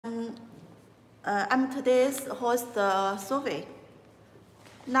I'm today's host, Sophie.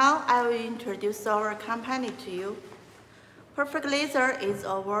 Now I will introduce our company to you. Perfect Laser is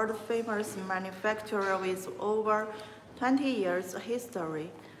a world-famous manufacturer with over 20 years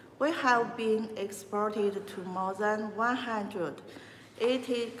history. We have been exported to more than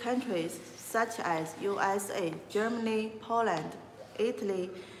 180 countries such as USA, Germany, Poland,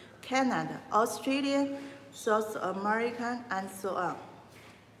 Italy, Canada, Australia, South America, and so on.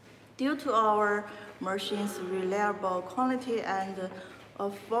 Due to our machines' reliable quality and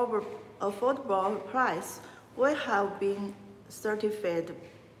affordable price, we have been certified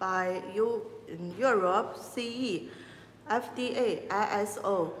by Europe CE, FDA,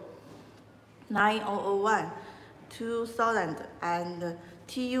 ISO 9001, 2000, and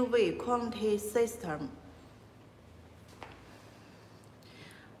TUV quality system.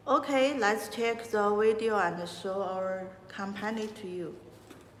 Okay, let's check the video and show our company to you.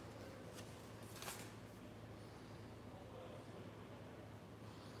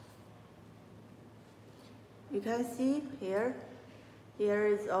 You can see here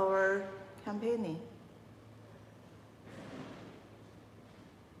is our company.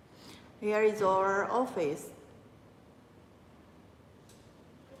 Here is our office.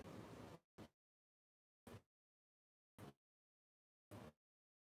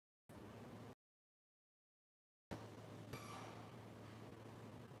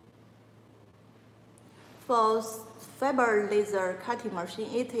 For fiber laser cutting machine,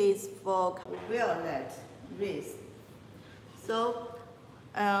 it is for violet rays. So,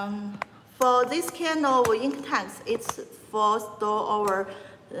 for this kind of ink tanks, it's for store our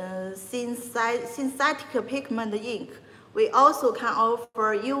synthetic pigment ink. We also can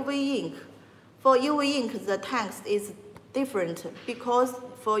offer UV ink. For UV ink, the tanks is different because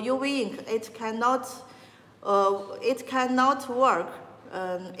for UV ink, it cannot work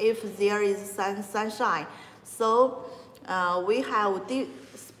if there is sunshine. So we have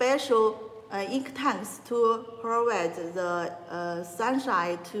special ink tanks to provide the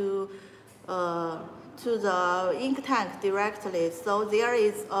sunshine to the ink tank directly. So there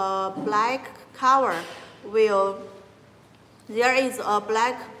is a black cover there is a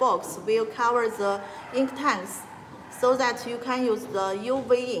black box will cover the ink tanks so that you can use the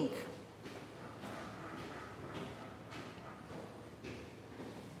UV ink.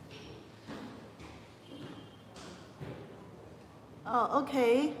 Oh,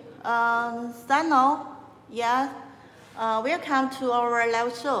 okay. Sano, yeah. Welcome to our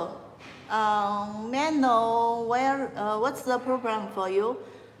live show. May I know what's the problem for you?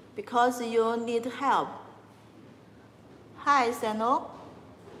 Because you need help. Hi, Sano.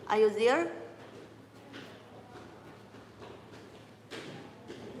 Are you there?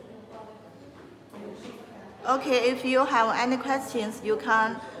 Okay, if you have any questions, you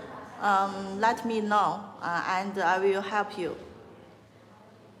can let me know, and I will help you.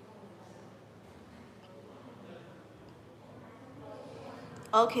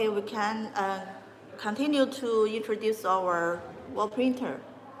 Okay, we can continue to introduce our wall printer.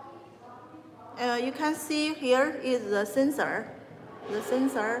 You can see here is the sensor. The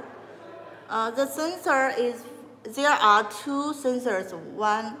sensor is, there are two sensors,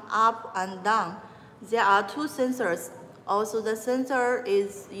 one up and down. There are two sensors. Also, the sensor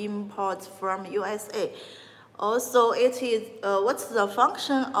is imported from USA. Also, it is, what's the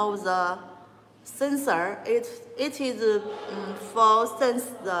function of the sensor? It is for sense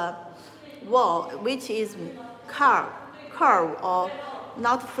the wall, which is curve or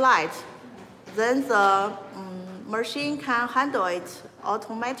not flat. Then the machine can handle it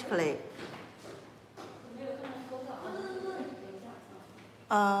automatically.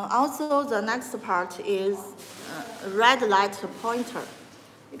 Also, the next part is red light pointer.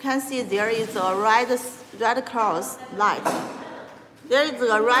 You can see there is a red cross light. There is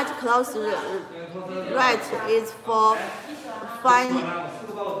a red cross light is for find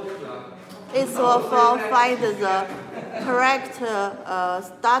the correct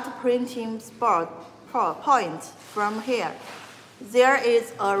start printing spot point from here. There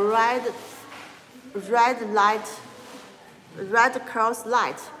is a red cross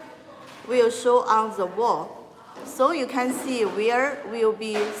light will show on the wall. So you can see where will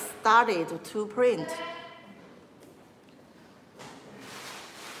be started to print.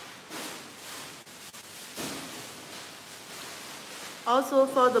 Also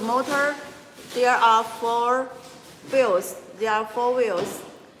for the motor, there are four wheels.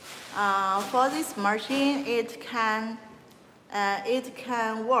 For this machine, it can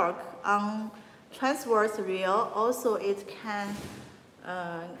work on transverse rail. Also, it can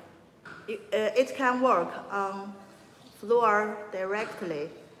work on floor directly.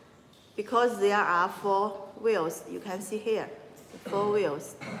 because there are 4 wheels. You can see here, 4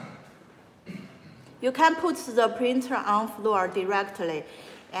 wheels. You can put the printer on floor directly,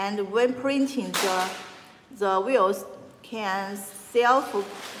 and when printing, the wheels can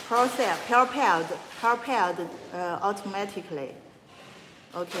self-propelled automatically.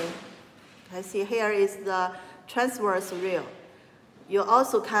 Okay, I see here is the transverse wheel. You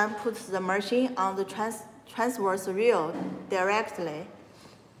also can put the machine on the transverse wheel directly.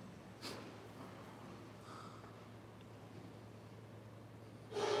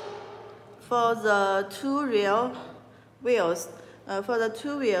 For the two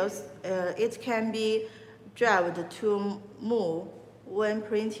wheels, it can be driven to move when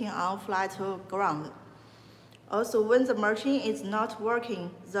printing on flat ground. Also, when the machine is not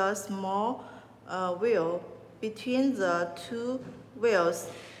working, the small wheel between the 2 wheels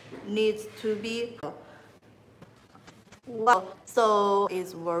needs to be so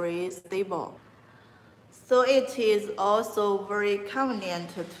it's very stable. So it is also very convenient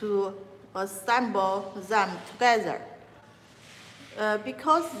to assemble them together.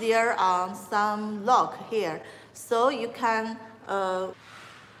 Because there are some lock here, so you can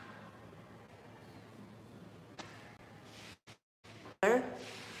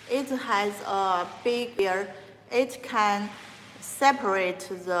it has a big ear. It can separate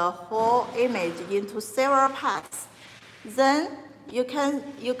the whole image into several parts. Then you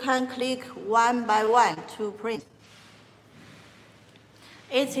can click one by one to print.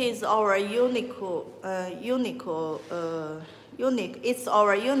 It is our unique. It's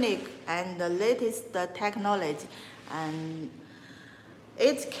our unique and the latest technology, and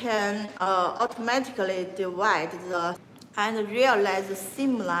it can automatically divide and realize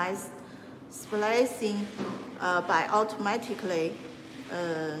seamless splicing by automatically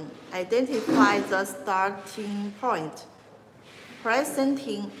identify the starting point,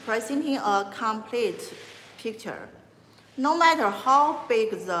 presenting a complete picture. No matter how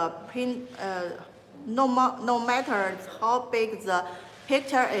big the no matter how big the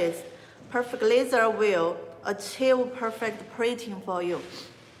picture is, Perfect Laser will achieve perfect printing for you.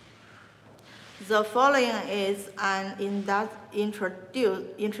 The following is an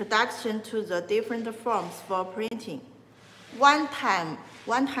introduction to the different forms for printing. One-time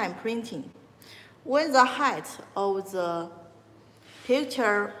printing. When the height of the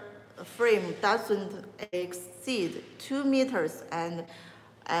picture frame doesn't exceed 2 meters and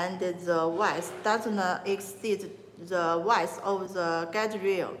the width doesn't exceed the width of the guide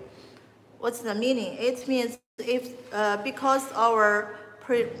rail. What's the meaning? It means because our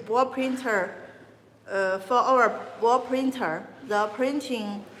wall printer, for our wall printer, the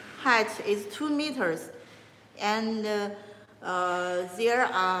printing height is 2 meters, and there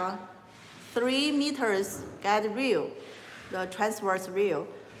are 3 meters guide rail, the transverse rail.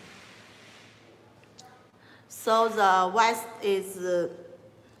 So the width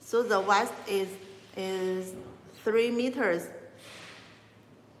is 3 meters.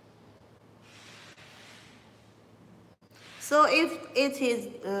 So if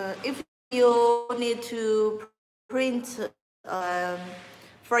you need to print,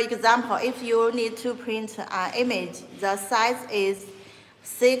 for example, if you need to print an image, the size is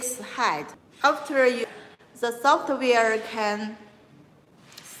 6 height. After the software can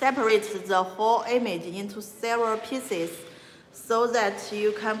separate the whole image into several pieces so that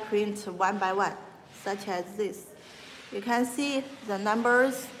you can print one by one, such as this. You can see the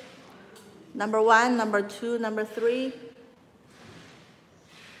numbers, number 1, number 2, number 3.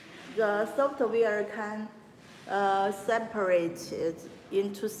 The software can separate it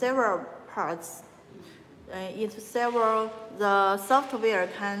into several parts. The software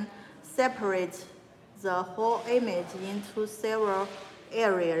can separate the whole image into several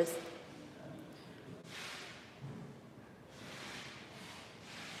areas.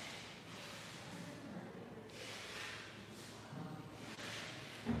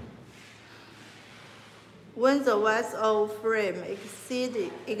 When the width of frame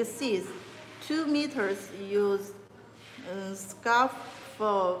exceeds 2 meters, use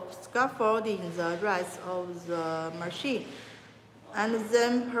scaffolding the rest of the machine, and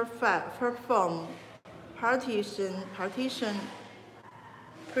then perform partition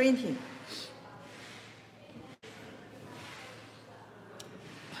printing.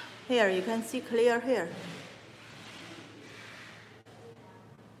 Here you can see clear here.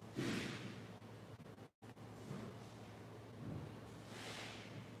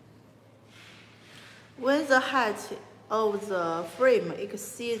 When the height of the frame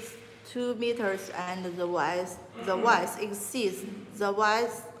exceeds 2 meters and the width exceeds the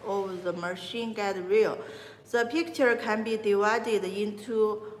width of the machine guide rail, the picture can be divided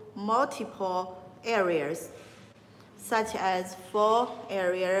into multiple areas, such as 4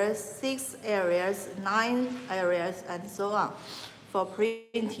 areas, 6 areas, 9 areas, and so on, for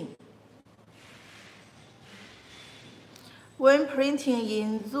printing. When printing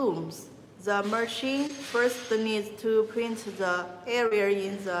in zooms, the machine first needs to print the area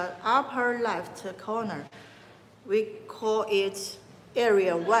in the upper left corner. We call it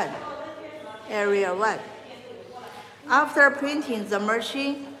area 1. Area 1. After printing, the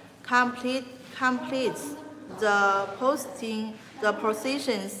machine completes the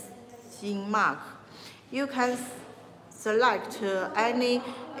positions in mark. You can select any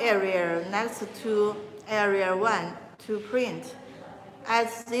area next to area 1 to print.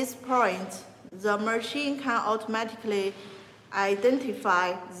 At this point, the machine can automatically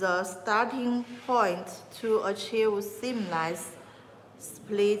identify the starting point to achieve seamless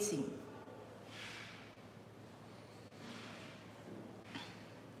splitting.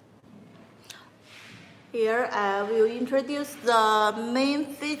 Here I will introduce the main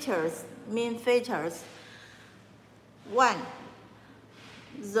features. 1.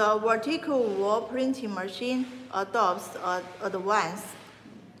 The vertical wall printing machine adopts advanced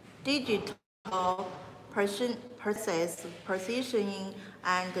digital process positioning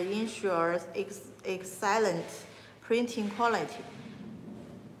and ensures excellent printing quality.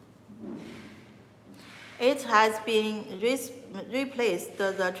 It has been replaced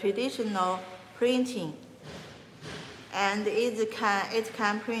the traditional printing, and it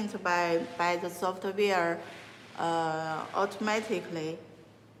can print by the software automatically.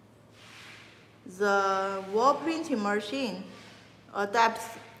 The wall printing machine adapts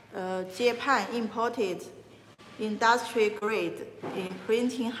Japan imported industry-grade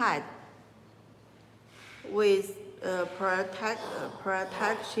printing head with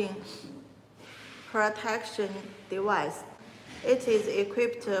protection device. It is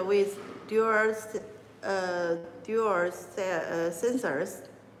equipped with dual sensors,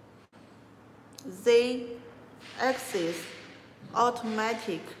 Z-axis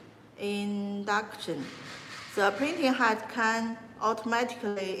automatic induction. The printing head can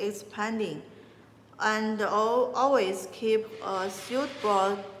automatically expanding and always keep a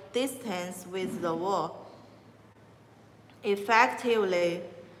suitable distance with the wall. Effectively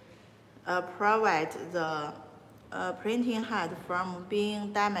prevent the printing head from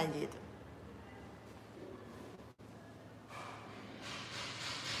being damaged.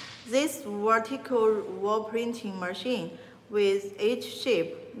 This vertical wall printing machine with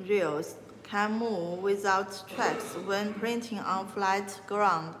H-shape reels can move without tracks when printing on flat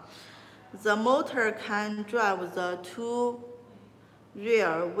ground. The motor can drive the 2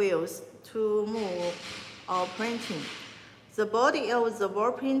 rear wheels to move or printing. The body of the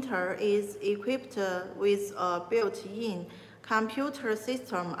wall printer is equipped with a built-in computer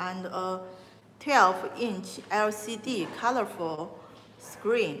system and a 12-inch LCD colorful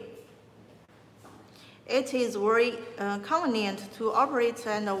screen. It is very convenient to operate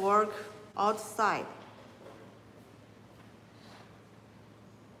and work outside.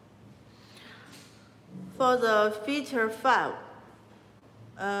 For the feature 5,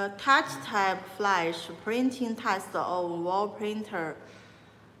 touch-type flash printing test of wall printer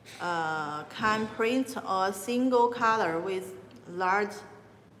can print a single color with large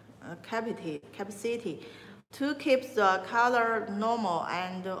capacity to keep the color normal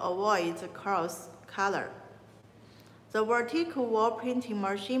and avoid cross color. The vertical wall printing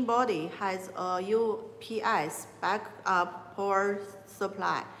machine body has a UPS backup power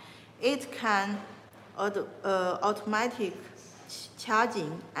supply. It can automatic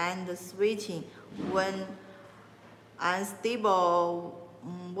charging and switching when unstable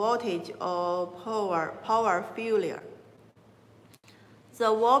voltage or power failure.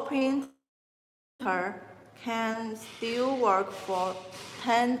 The wall printer can still work for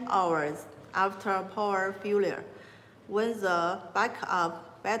 10 hours after power failure when the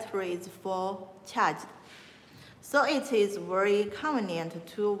backup battery is full charged. So it is very convenient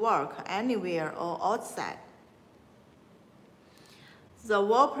to work anywhere or outside. The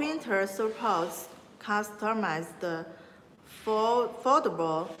wall printer supports customized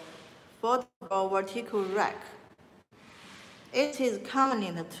foldable vertical rack. It is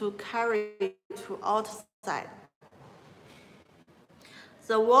convenient to carry to outside.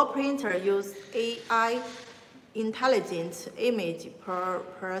 The wall printer uses AI intelligent image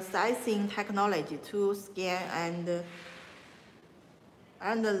processing technology to scan and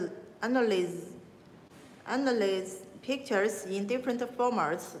analyze pictures in different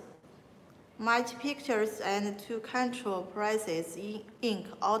formats, match pictures, and to control process in ink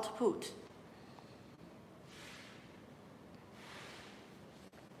output.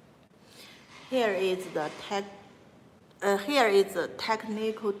 Here is the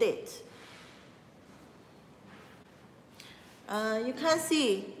technical date. You can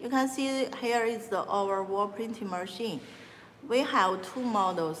see here is our wall printing machine. We have two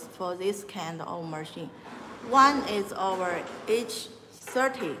models for this kind of machine. One is our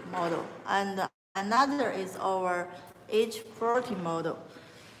H30 model, and another is our H40 model.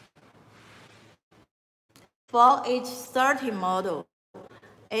 For H30 model,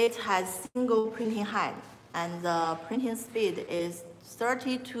 it has single printing head, and the printing speed is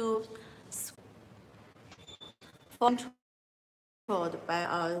 32 controlled by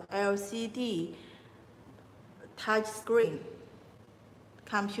a LCD touchscreen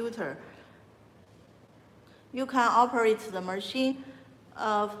computer. You can operate the machine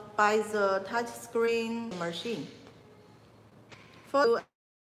by the touchscreen machine. For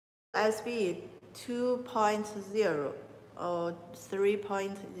USB 2.0 or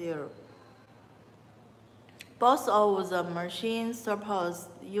 3.0. Both of the machines support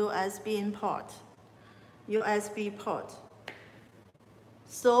USB port.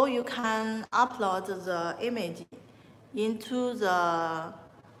 So you can upload the image into the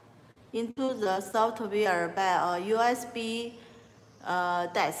software by a USB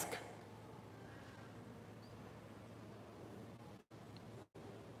disk.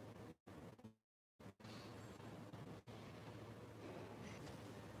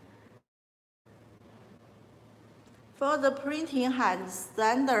 For the printing head,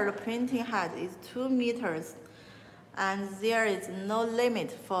 standard printing head is 2 meters, and there is no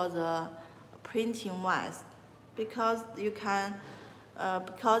limit for the printing width because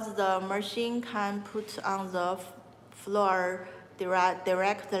the machine can put on the floor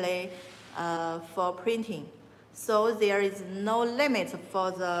directly for printing. So there is no limit for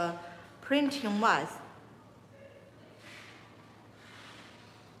the printing width.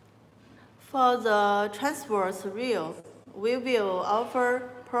 For the transverse reel, we will offer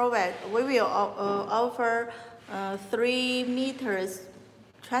 3 meters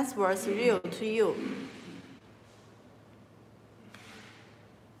transverse reel to you.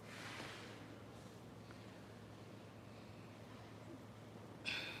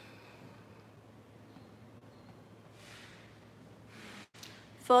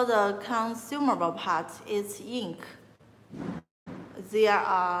 For the consumable part, it's ink. There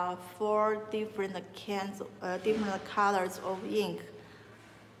are 4 different colors of ink.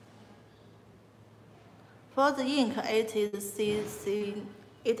 For the ink, it is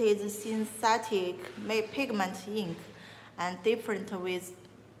synthetic pigment ink and different with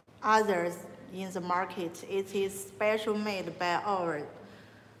others in the market. It is special made by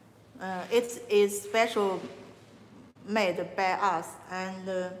us,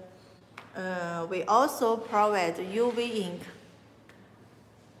 and we also provide UV ink.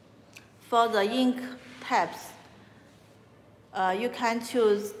 For the ink types, you can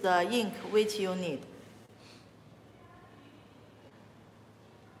choose the ink which you need.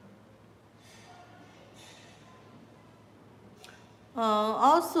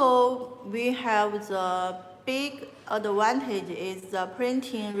 Also, we have the big advantage is the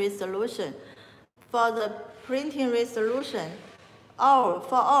printing resolution. For the printing resolution,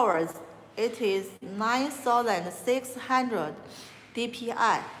 for ours, it is 9600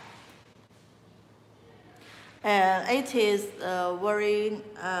 dpi. And it is very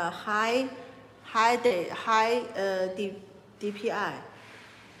high DPI.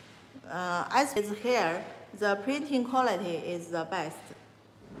 As is here, the printing quality is the best.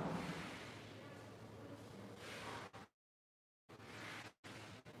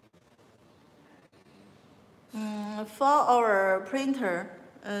 For our printer,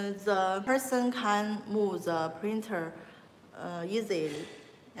 the person can move the printer easily,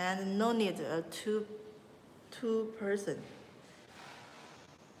 and no need two person.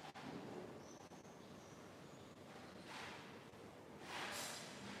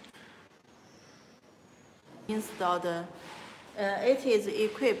 Installed, it is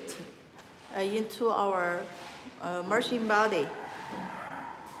equipped into our machine body.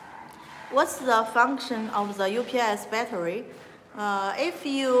 What's the function of the UPS battery? If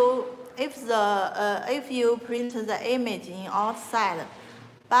you print the image in outside,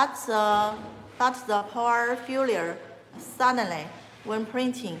 but the power failure suddenly when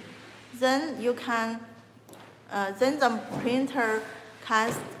printing, then the printer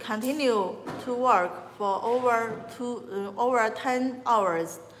can continue to work for over 10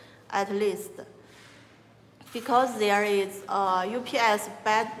 hours at least, because there is a UPS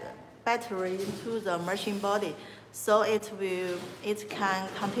battery into the machine body, so it can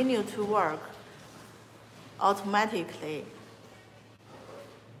continue to work automatically.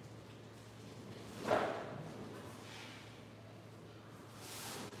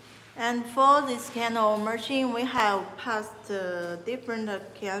 And for this kind of machine, we have passed different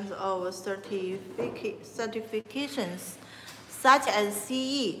kinds of certifications, such as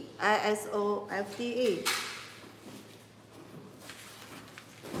CE, ISO, FDA,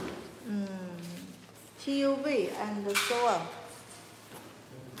 TUV, and so on.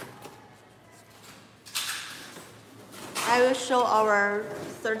 I will show our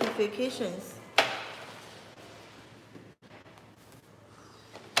certifications.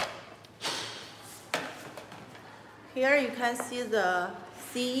 Here you can see the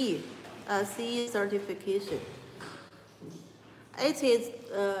CE certification. It is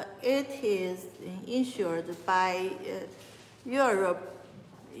issued by Europe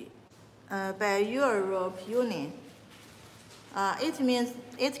Union. It means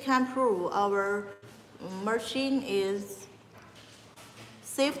it can prove our machine is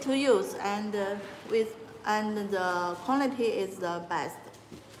safe to use and the quality is the best.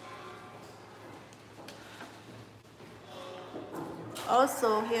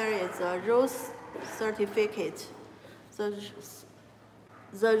 Also, here is a RoHS certificate. So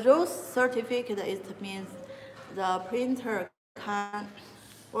the RoHS certificate means the printer can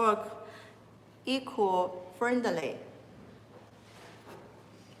work eco-friendly.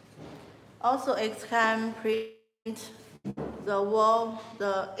 Also, it can print the wall.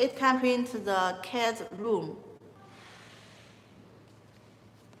 It can print the cat room.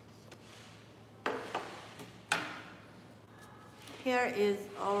 Here is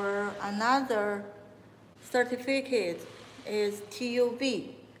our another certificate is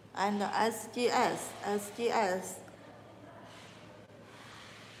TUV and SGS.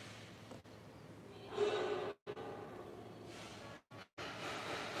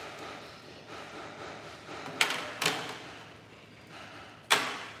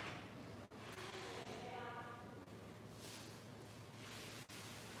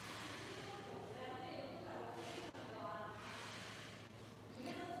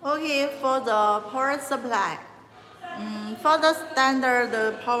 Okay, for the power supply. For the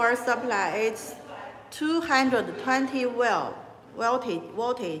standard power supply, it's 220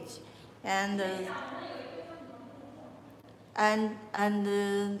 voltage and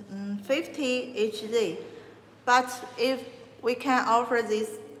 50 HD. But if we can offer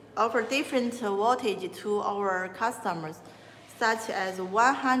different voltage to our customers, such as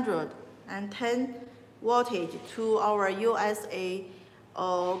 110 voltage to our USA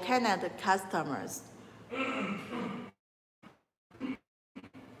or Canada customers.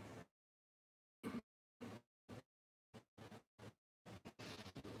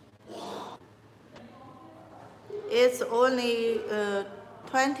 It's only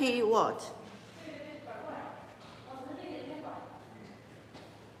 20 watts.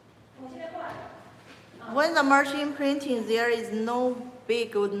 When the machine printing, there is no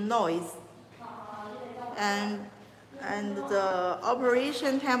big noise, and the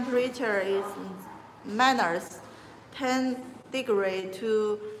operation temperature is minus 10 degree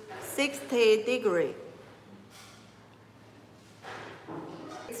to 60 degree.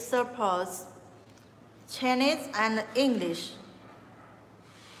 It supports Chinese and English.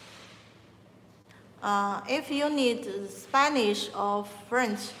 If you need Spanish or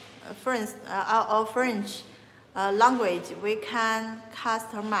French language, we can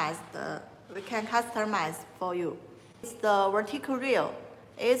customize for you. It's the vertical reel.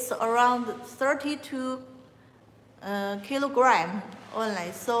 It's around 32 kilogram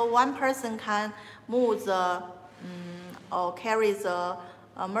only, so one person can move the or carry the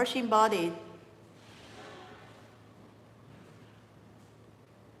machine body.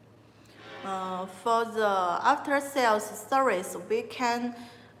 For the after-sales service, we can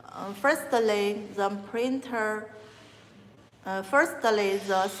firstly the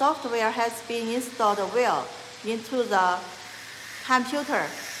software has been installed well into the computer,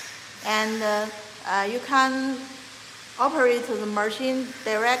 and you can operate the machine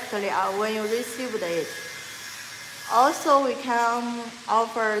directly when you received it. Also, we can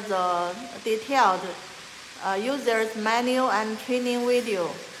offer the detailed user's manual and training video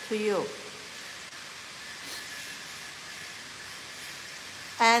to you.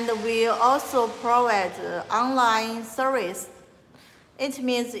 And we also provide online service. It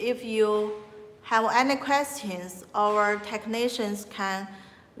means if you have any questions, our technicians can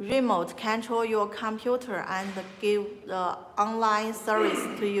remote control your computer and give the online service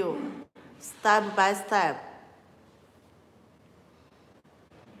to you, step by step.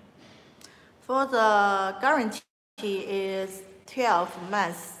 For the guarantee is 12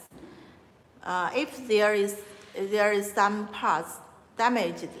 months. If there is some parts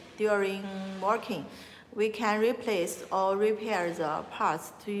damaged during working, we can replace or repair the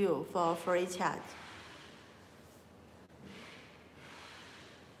parts to you for free charge.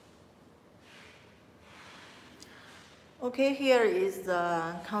 Okay, here is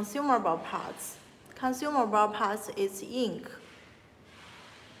the consumable parts. Consumable parts is ink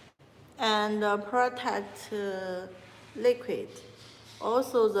and protect liquid,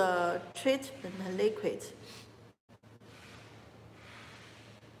 also the treatment liquid.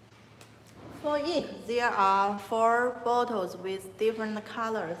 For ink, there are 4 bottles with different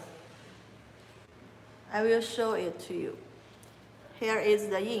colors. I will show it to you. Here is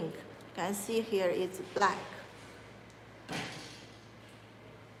the ink. You can see here it's black.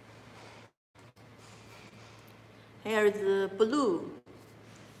 Here is blue.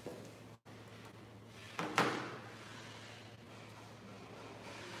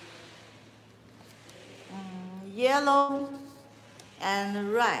 Yellow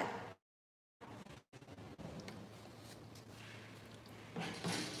and red.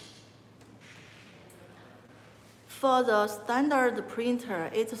 For the standard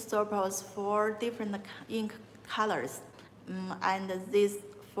printer, it supports 4 different ink colors, and these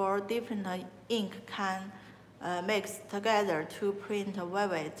 4 different ink can mix together to print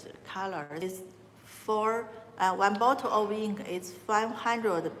vivid colors. One bottle of ink is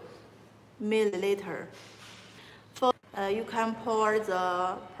 500 milliliter. You can pour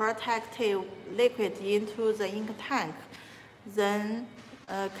the protective liquid into the ink tank, then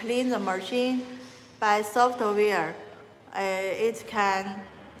clean the machine. By software, it can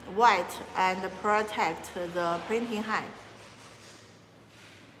wet and protect the printing head.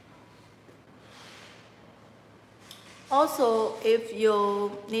 Also, if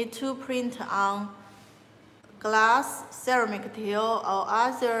you need to print on glass, ceramic tile, or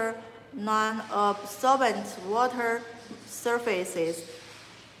other non-absorbent water surfaces,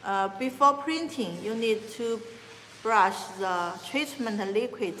 before printing, you need to brush the treatment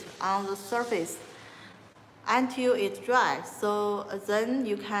liquid on the surface until it dries, so then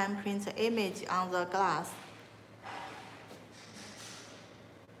you can print the image on the glass.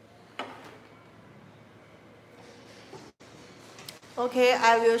 Okay,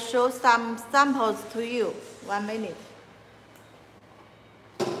 I will show some samples to you. 1 minute.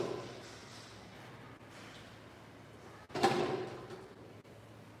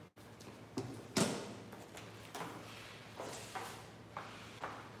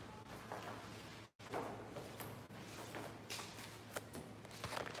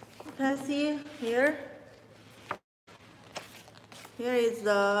 You can see here. Here is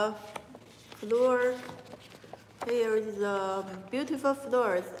the floor. Here is the beautiful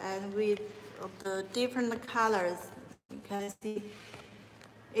flowers and with the different colors. You can see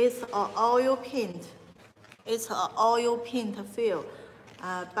it's an oil paint. It's an oil paint fill,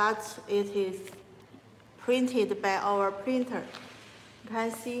 but it is printed by our printer. You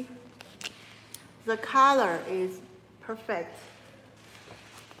can see the color is perfect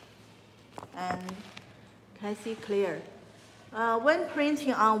and you can see clear. When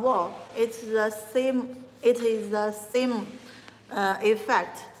printing on wall, it is the same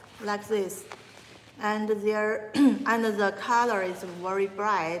effect like this, and and the color is very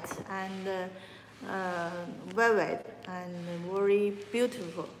bright and vivid and very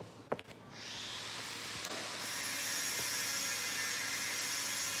beautiful.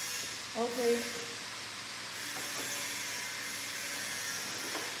 Okay.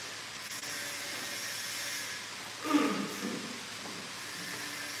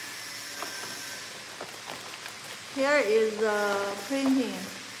 Here is the printing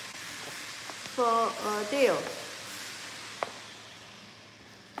for a deer.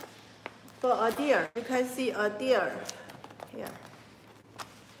 For a deer, you can see a deer here.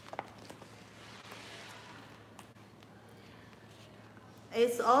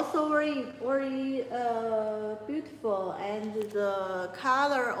 It's also very beautiful, and the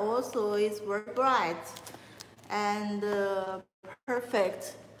color also is very bright and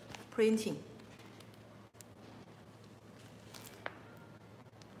perfect printing.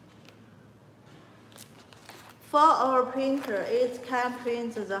 For our printer, it can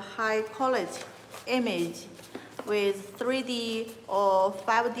print the high quality image with 3D or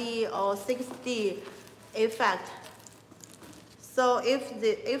 5D or 6D effect. So if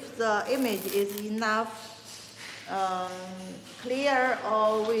the image is enough clear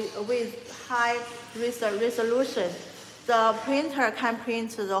or with high resolution, the printer can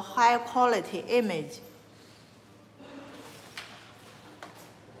print the high quality image.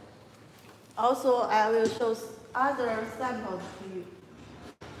 Also, I will show other samples to you.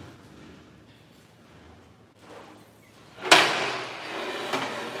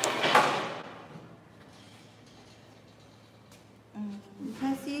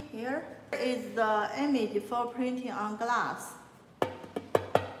 Here is the image for printing on glass.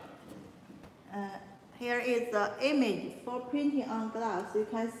 Here is the image for printing on glass. You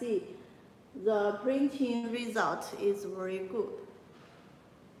can see the printing result is very good.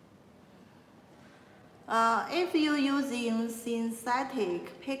 If you're using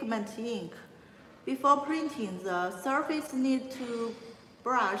synthetic pigment ink, before printing, the surface needs to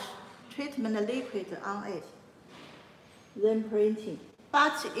brush treatment liquid on it, then printing.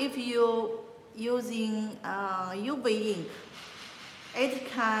 But if you're using UV ink, it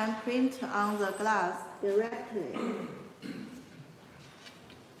can print on the glass directly.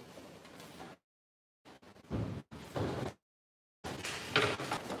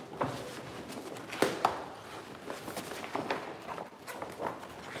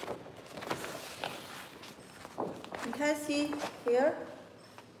 You can see here.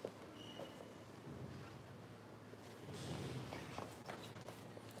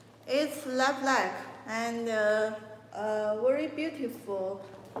 It's lifelike and very beautiful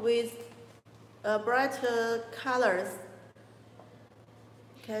with brighter colors.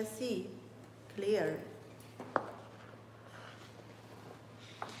 You can see clear.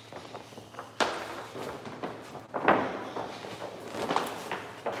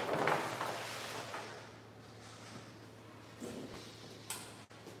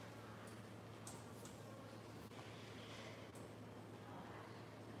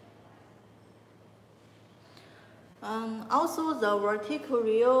 Also, the vertical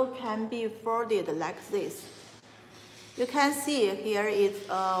reel can be folded like this. You can see here is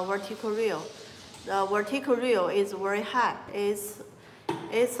a vertical reel. The vertical reel is very high. It's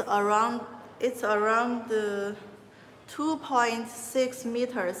around 2.6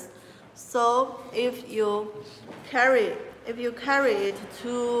 meters. So if you carry it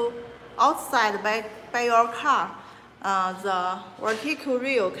to outside by your car, the vertical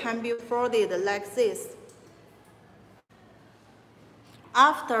reel can be folded like this.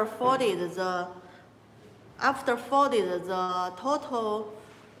 After folded, the total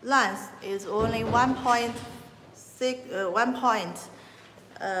length is only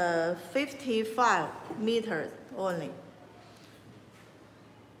 1.55 meters only.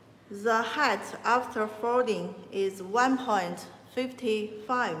 The height after folding is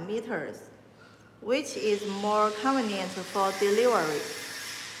 1.55 meters, which is more convenient for delivery.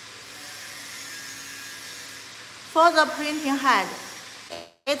 For the printing head,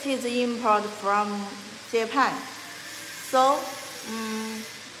 it is imported from Japan. So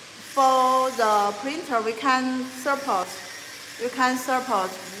for the printer, you can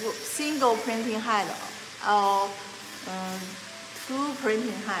support single printing head or two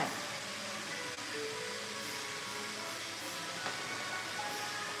printing head.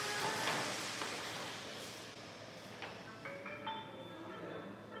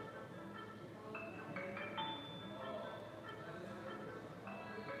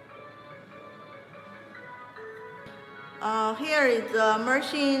 Here is the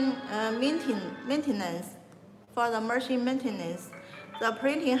machine maintenance. For the machine maintenance, the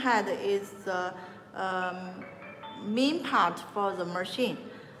printing head is the main part for the machine.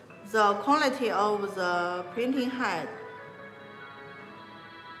 The quality of the printing head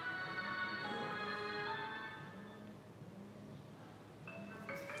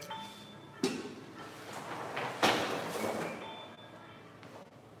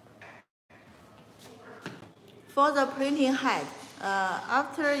for the printing head,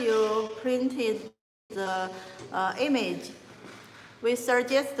 after you printed the image, we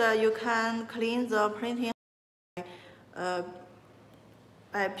suggest you can clean the printing head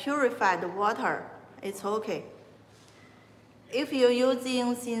by purified water. It's okay. If you're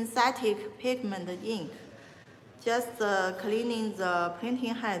using synthetic pigment ink, just cleaning the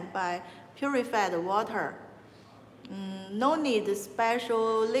printing head by purified water. No need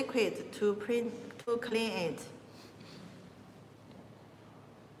special liquid to clean it.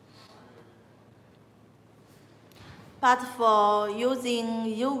 But for using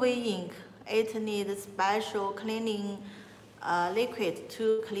UV ink, it needs special cleaning liquid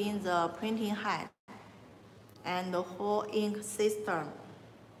to clean the printing head and the whole ink system.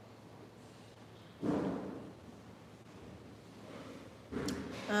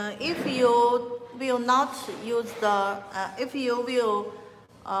 If you will not use if you will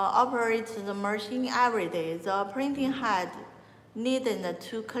operate the machine every day, the printing head needn't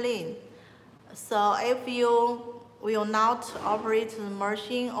to clean. So if you will not operate the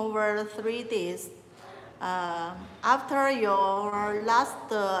machine over 3 days, after your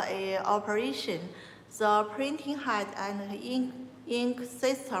last operation, the printing head and ink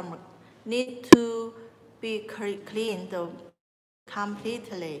system need to be cleaned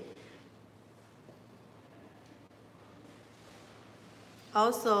completely.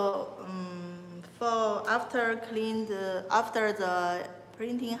 Also, for after the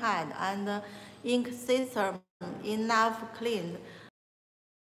printing head and ink system enough cleaned,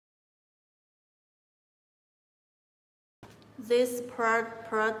 this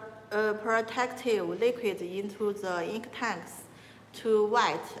protective liquid into the ink tanks to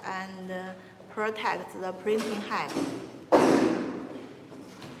wet and protect the printing head.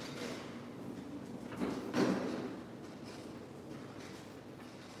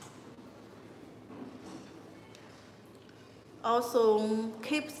 Also,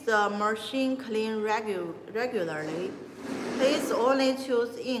 keeps the machine clean regularly. Please only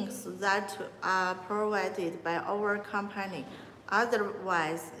choose inks that are provided by our company.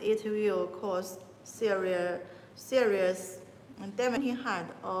 Otherwise, it will cause serious damage head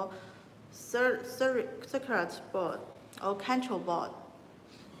or circuit board or control board.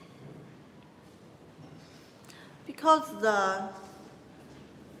 Because the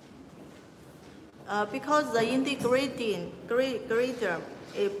ingredient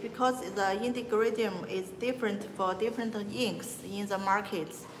is different for different inks in the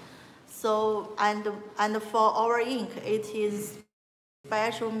markets. So and for our ink, it is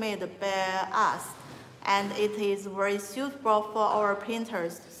special made by us, and it is very suitable for our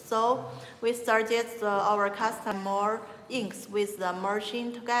printers. So we suggest our customer more inks with the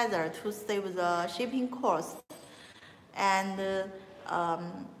machine together to save the shipping cost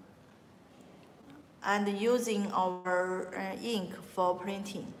and using our ink for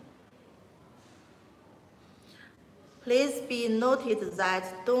printing. Please be noted that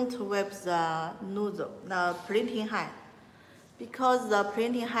don't wipe the nozzle, the printing head, because the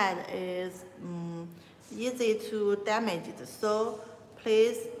printing head is easy to damage. So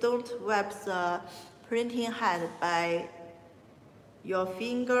please don't wipe the printing head by your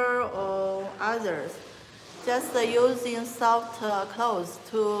finger or others. Just using soft cloths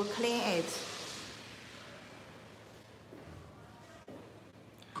to clean it.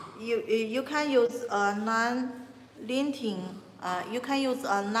 You can use a non-linting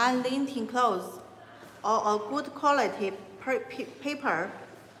cloth or a good quality paper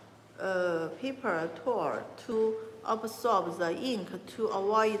towel to absorb the ink to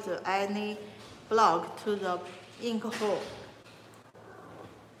avoid any block to the ink hole.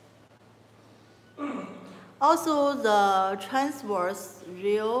 Also, the transverse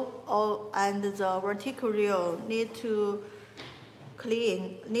rail and the vertical rail need to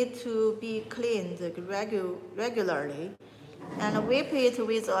be cleaned regularly, and wipe it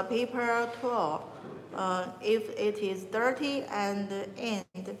with a paper towel if it is dirty, and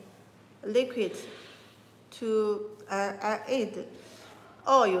add liquid to add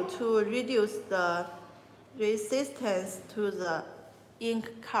oil to reduce the resistance to the ink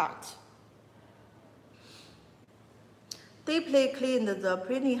cut. Deeply clean the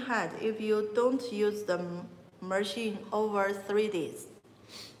printing head if you don't use the machine over 3 days.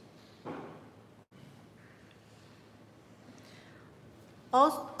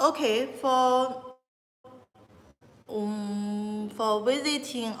 Also, okay, for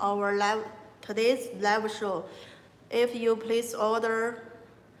visiting our today's live show, if you place order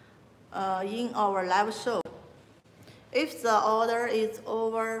in our live show, if the order is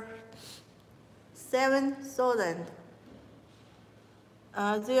over 7,000,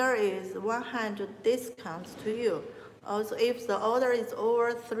 there is 100 discounts to you. Also, if the order is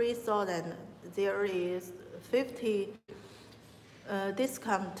over 3,000, there is 50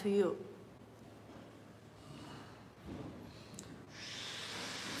 discount to you.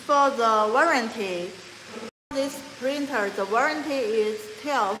 For the warranty, this printer, the warranty is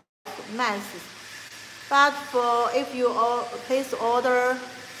 12 months. But if you place order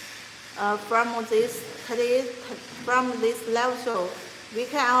from this live show, we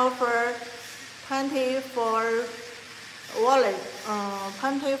can offer 24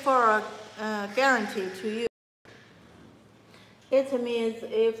 guarantee to you. It means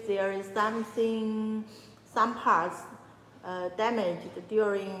if there is some parts damaged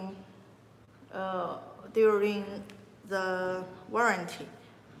during the warranty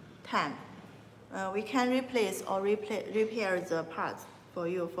time, we can replace or repair the parts for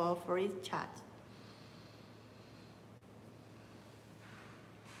you for free charge.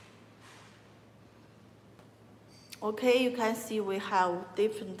 Okay, you can see we have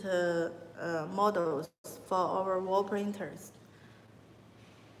different models for our wall printers.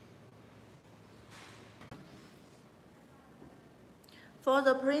 For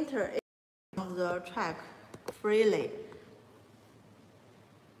the printer, it's on the track freely.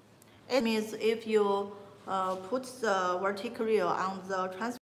 It means if you put the vertical rail on the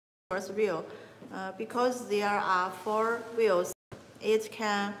transverse rail, because there are 4 wheels it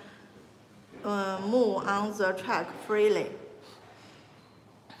can move on the track freely.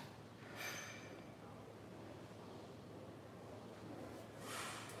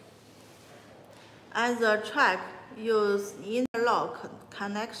 And the track uses interlock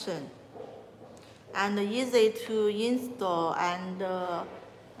connection and easy to install and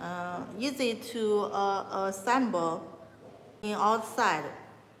easy to assemble in outside.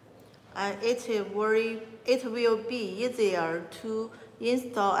 And it will be easier to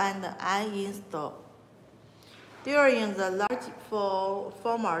install and uninstall. During the large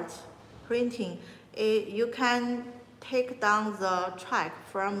format printing, you can take down the track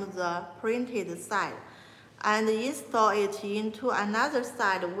from the printed side and install it into another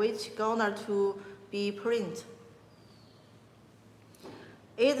side which gonna to be printed.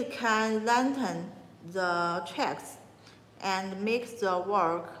 It can lengthen the tracks and make the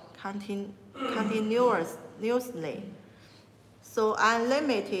work continuously. So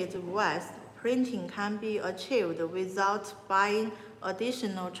unlimited width printing can be achieved without buying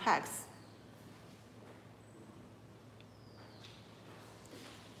additional tracks.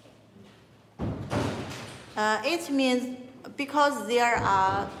 It means because there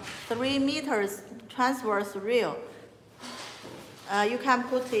are 3 meters transverse rail, you can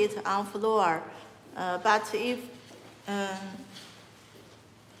put it on floor. But if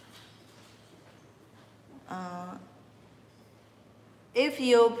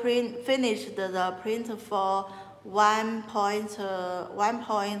you finish the print for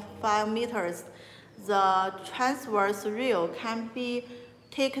 1.5 meters, the transverse rail can be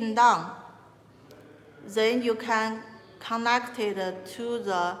taken down. Then you can connect it to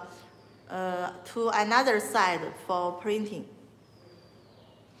another side for printing.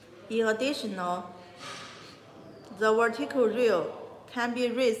 In addition, the vertical rail can be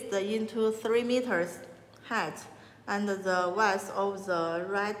raised into 3 meters height, and the width of the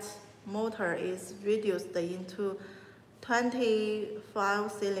right motor is reduced into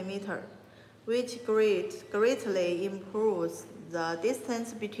 25 centimeters, which greatly improves the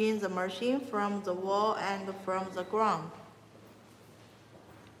distance between the machine from the wall and from the ground.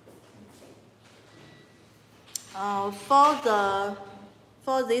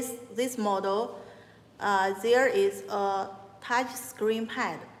 For this model, there is a touch screen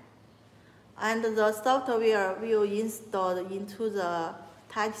pad, and the software will install into the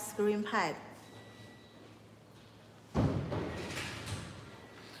touch screen pad.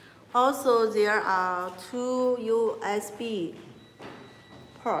 Also, there are two USB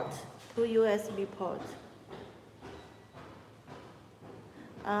ports.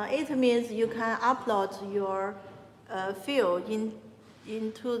 It means you can upload your file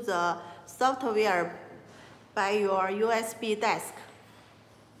into the software by your USB disk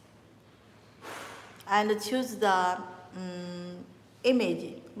and choose the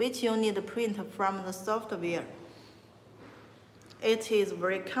image which you need to print from the software. It is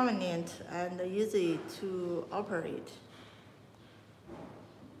very convenient and easy to operate.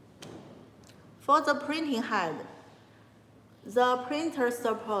 For the printing head, the printer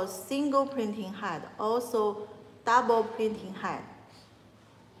supports single printing head, also double printing head.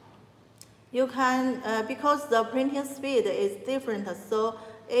 You can, because the printing speed is different, so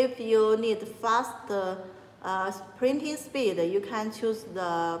if you need fast printing speed, you can choose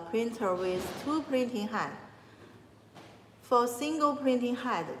the printer with 2 printing heads. For single printing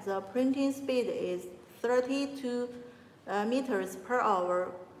head, the printing speed is 32 meters per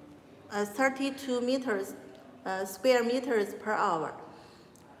hour, 32 square meters per hour.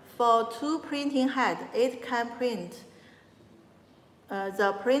 For 2 printing head, it can print.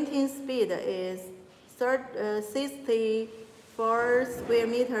 The printing speed is 64 square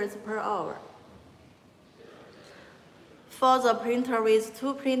meters per hour. For the printer with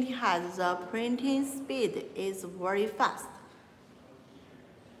 2 printing heads, the printing speed is very fast.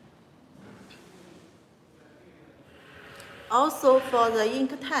 Also, for the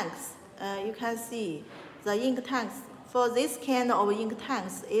ink tanks, you can see the ink tanks. For this kind of ink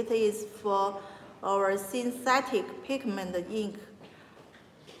tanks, it is for our synthetic pigment ink.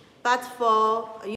 But for